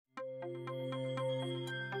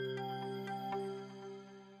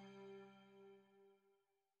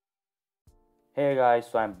Hey guys,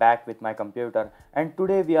 so I'm back with my computer and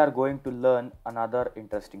today we are going to learn another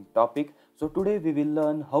interesting topic. So today we will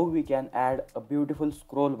learn how we can add a beautiful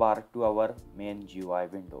scroll bar to our main GUI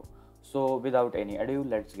window. So without any ado,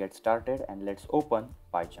 let's get started and let's open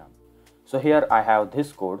PyCharm. So here I have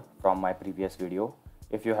this code from my previous video.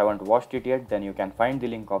 If you haven't watched it yet, then you can find the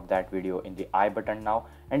link of that video in the I button now.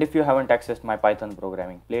 And if you haven't accessed my Python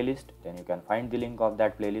programming playlist, then you can find the link of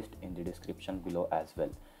that playlist in the description below as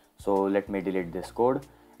well. So let me delete this code,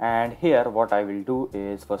 and here what I will do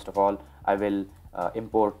is, first of all, I will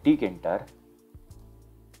import tkinter,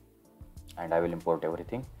 and I will import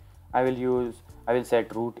everything. I will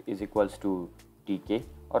set root is equals to tk,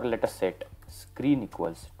 or let us set screen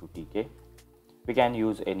equals to tk. We can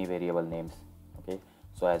use any variable names. Okay,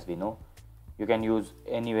 so as we know, you can use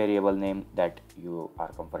any variable name that you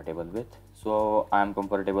are comfortable with. So I am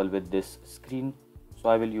comfortable with this screen, so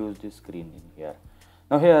I will use this screen in here.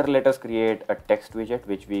 Now here let us create a text widget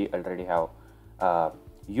which we already have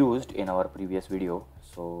used in our previous video.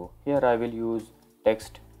 So here I will use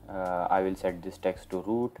text. I will set this text to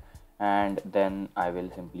root, and then I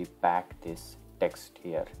will simply pack this text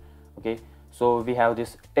here. Okay, so we have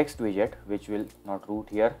this text widget which will not root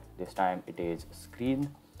here, this time it is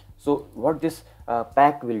screen. So what this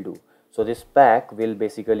pack will do, so this pack will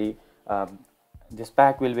basically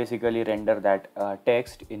render that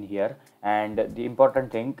text in here, and the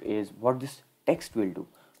important thing is what this text will do.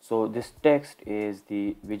 So this text is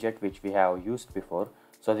the widget which we have used before.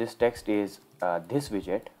 So this text is this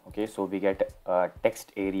widget. Okay, so we get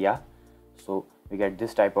text area, so we get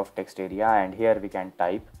this type of text area, and here we can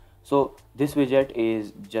type. So this widget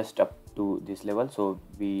is just up to this level, so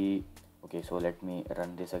so let me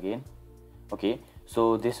run this again. Okay,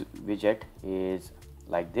 so this widget is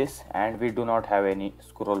like this, and we do not have any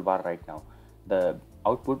scroll bar right now. The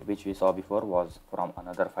output which we saw before was from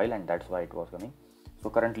another file, and that's why it was coming. So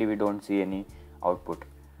currently we don't see any output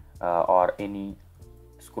or any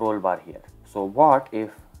scroll bar here. So what if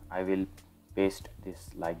I will paste this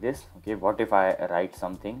like this? Okay, what if I write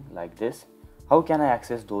something like this? How can I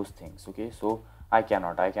access those things? Okay, so I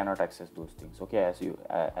cannot access those things. Okay, as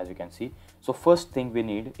you can see. So first thing we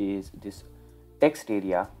need is this text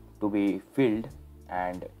area to be filled,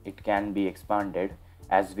 and it can be expanded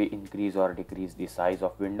as we increase or decrease the size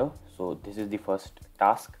of window. So this is the first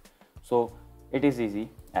task. So it is easy,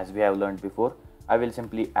 as we have learned before. I will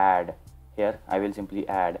simply add here,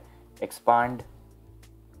 expand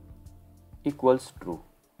equals true,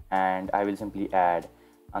 and I will simply add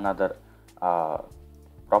another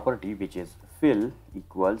property which is fill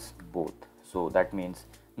equals both. So that means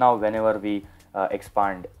now whenever we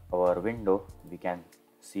expand our window, we can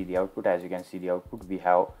see the output. As you can see the output, we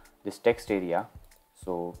have this text area.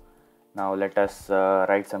 So now let us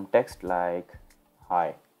write some text like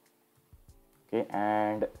hi. Okay,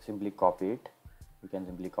 and simply copy it. You can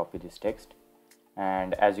simply copy this text,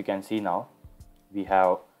 and as you can see now we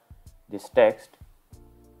have this text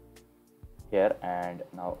here. And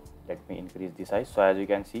now let me increase the size. So as you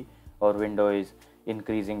can see, our window is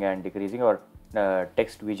increasing and decreasing, or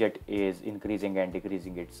text widget is increasing and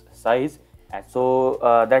decreasing its size. And so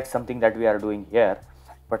that's something that we are doing here.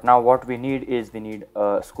 But now what we need is, we need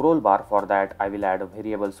a scroll bar. For that I will add a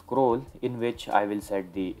variable scroll, in which I will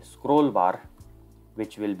set the scroll bar,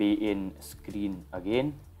 which will be in screen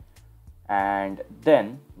again. And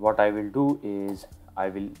then what I will do is, I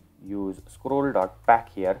will use scroll.pack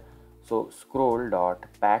here. So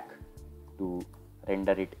scroll.pack to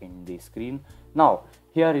render it in the screen. Now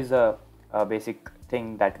here is a basic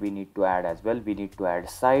thing that we need to add as well. We need to add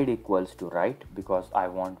side equals to right, because I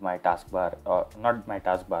want my taskbar,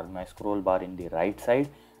 my scroll bar in the right side.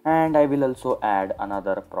 And I will also add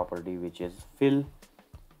another property which is fill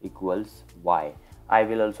equals y. I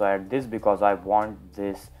will also add this because I want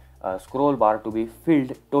this scroll bar to be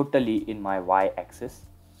filled totally in my y axis,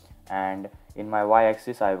 and in my y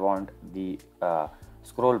axis I want the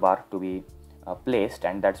scroll bar to be placed,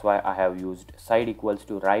 and that's why I have used side equals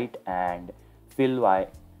to right and fill y.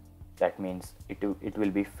 That means it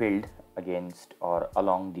will be filled against or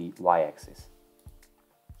along the y axis.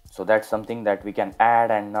 So that's something that we can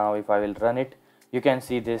add. And now if I will run it, you can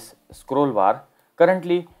see this scroll bar.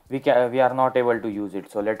 Currently we are not able to use it.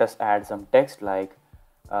 So let us add some text, like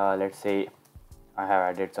let's say I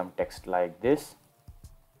have added some text like this.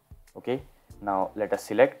 Okay, now let us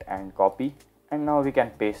select and copy, and now we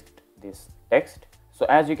can paste this text. So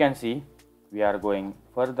as you can see, we are going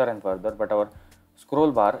further and further, but our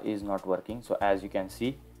scroll bar is not working. So as you can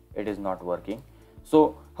see, it is not working.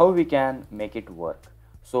 So how we can make it work?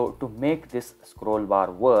 So to make this scroll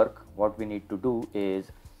bar work, what we need to do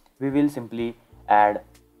is, we will simply add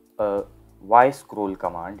a 𝗣𝗆𝑆croll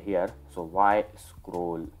command here. So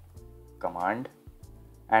𝗣𝗆𝑆croll command,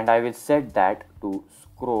 and I will set that to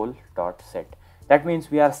scroll.set. That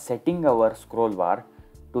means we are setting our scroll bar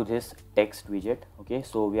to this text widget. Okay,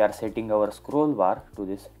 so we are setting our scroll bar to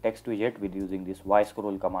this text widget with using this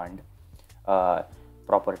𝗣𝗆scroll command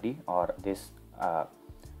property, or this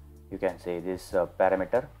you can say this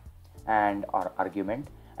parameter and or argument.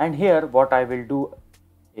 And here what I will do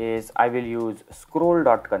is I will use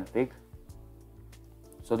scroll.config.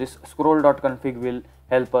 So this scroll.config will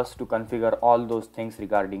help us to configure all those things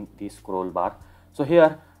regarding the scroll bar. So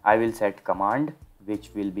here I will set command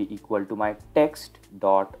which will be equal to my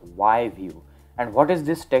text.yView. And what is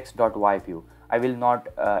this text.yView? I will not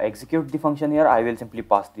execute the function here, I will simply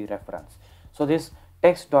pass the reference. So this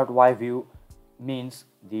text.yView means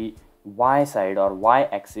the y side or y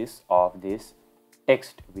axis of this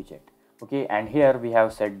text widget. Okay, and here we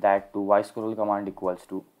have set that to 𝗣𝗆scroll command equals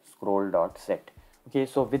to scroll.set. Okay,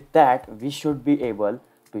 so with that we should be able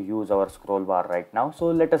to use our scroll bar right now. So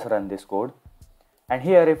let us run this code. And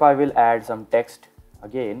here if I will add some text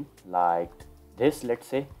again like this, let's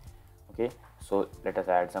say, okay, so let us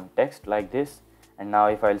add some text like this. And now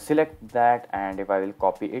if I will select that and if I will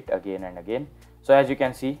copy it again and again, so as you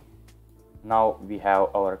can see, now we have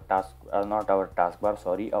our task not our taskbar,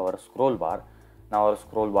 sorry, our scroll bar. Now our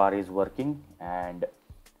scroll bar is working, and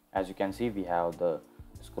as you can see we have the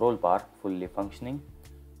scroll bar fully functioning.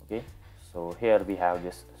 Okay, so here we have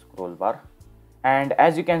this scroll bar, and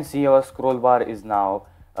as you can see our scroll bar is now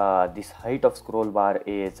this height of scroll bar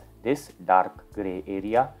is this dark gray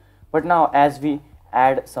area. But now as we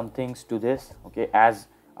add some things to this, okay, as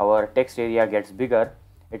our text area gets bigger,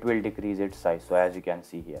 it will decrease its size. So as you can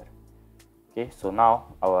see here, okay, so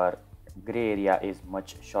now our gray area is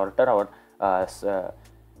much shorter, our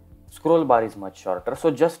scroll bar is much shorter. So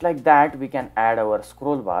just like that we can add our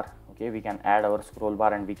scroll bar. Okay, we can add our scroll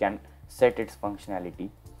bar and we can set its functionality.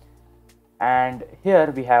 And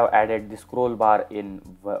here we have added the scroll bar in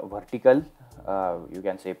vertical you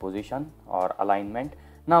can say position or alignment.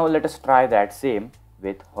 Now let us try that same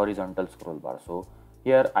with horizontal scroll bar. So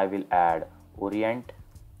here I will add orient.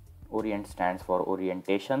 Orient stands for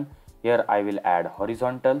orientation. Here I will add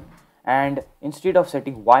horizontal, and instead of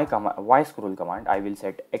setting 𝗣𝗆scroll command I will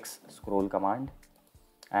set 𝗆scroll command,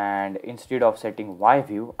 and instead of setting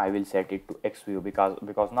yView I will set it to xView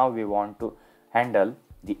because now we want to handle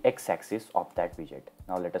the x-axis of that widget.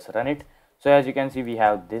 Now let us run it. So as you can see we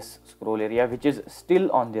have this scroll area which is still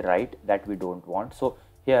on the right, that we don't want. So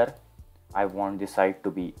here I want the side to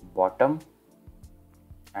be bottom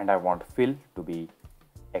and I want fill to be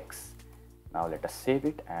x. Now let us save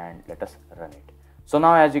it and let us run it. So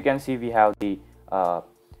now as you can see we have the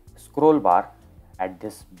scroll bar at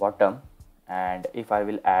this bottom, and if I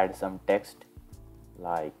will add some text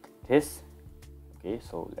like this, okay,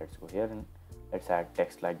 so let's go here and let's add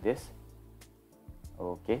text like this.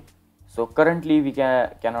 Okay, so currently we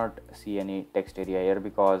cannot see any text area here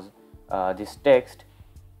because this text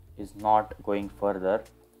is not going further,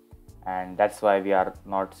 and that's why we are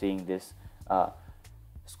not seeing this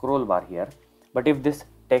scroll bar here. But if this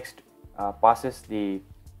text passes the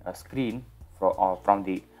screen from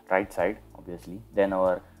the right side, obviously, then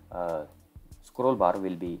our scroll bar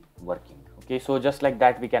will be working. Okay, so just like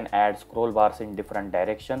that we can add scroll bars in different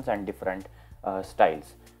directions and different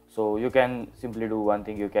styles. So you can simply do one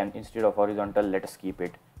thing, you can, instead of horizontal, let us keep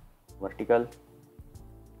it vertical.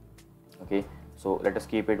 Okay, so let us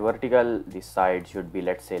keep it vertical. This side should be,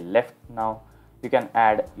 let's say, left. Now you can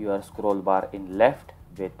add your scroll bar in left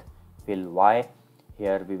with fill y.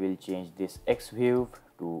 Here we will change this xView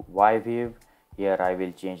to yView. Here I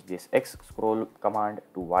will change this 𝗆scroll command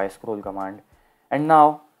to 𝗣𝗆scroll command. And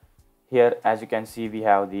now here as you can see we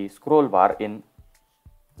have the scroll bar in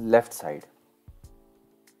left side.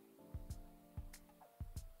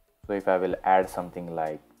 So if I will add something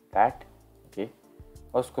like that, okay,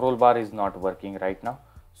 our scroll bar is not working right now.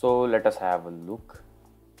 So let us have a look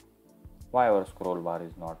why our scroll bar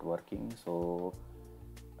is not working. So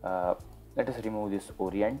let us remove this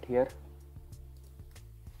orient here,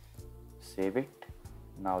 save it.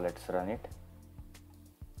 Now let's run it.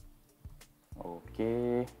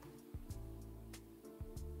 Okay,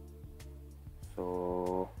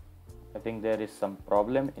 so I think there is some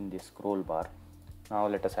problem in the scroll bar. Now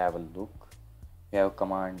let us have a look. We have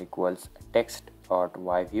command equals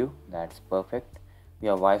text.yView, that's perfect. We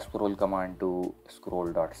have 𝗣𝗆scroll command to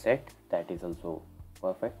scroll.set, that is also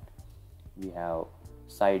perfect. We have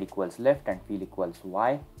side equals left and fill equals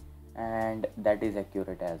y, and that is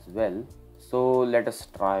accurate as well. So let us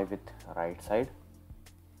try with right side.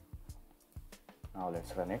 Now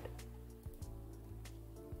let's run it.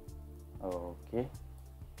 Okay,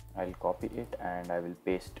 I'll copy it and I will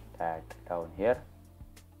paste that down here.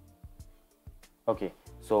 Okay,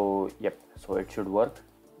 so yep, so it should work.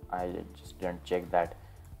 I just didn't check that.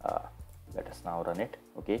 Let us now run it.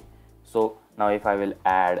 Okay, so now if I will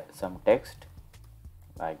add some text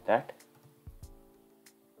like that.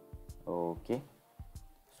 Okay,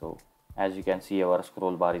 so as you can see, our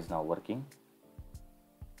scroll bar is now working.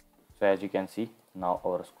 So as you can see, now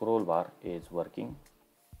our scroll bar is working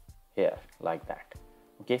here like that.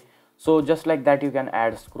 Okay, so just like that, you can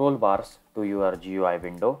add scroll bars to your GUI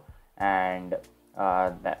window, and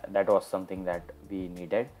that was something that we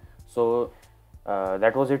needed. So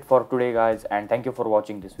that was it for today, guys, and thank you for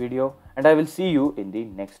watching this video, and I will see you in the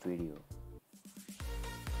next video.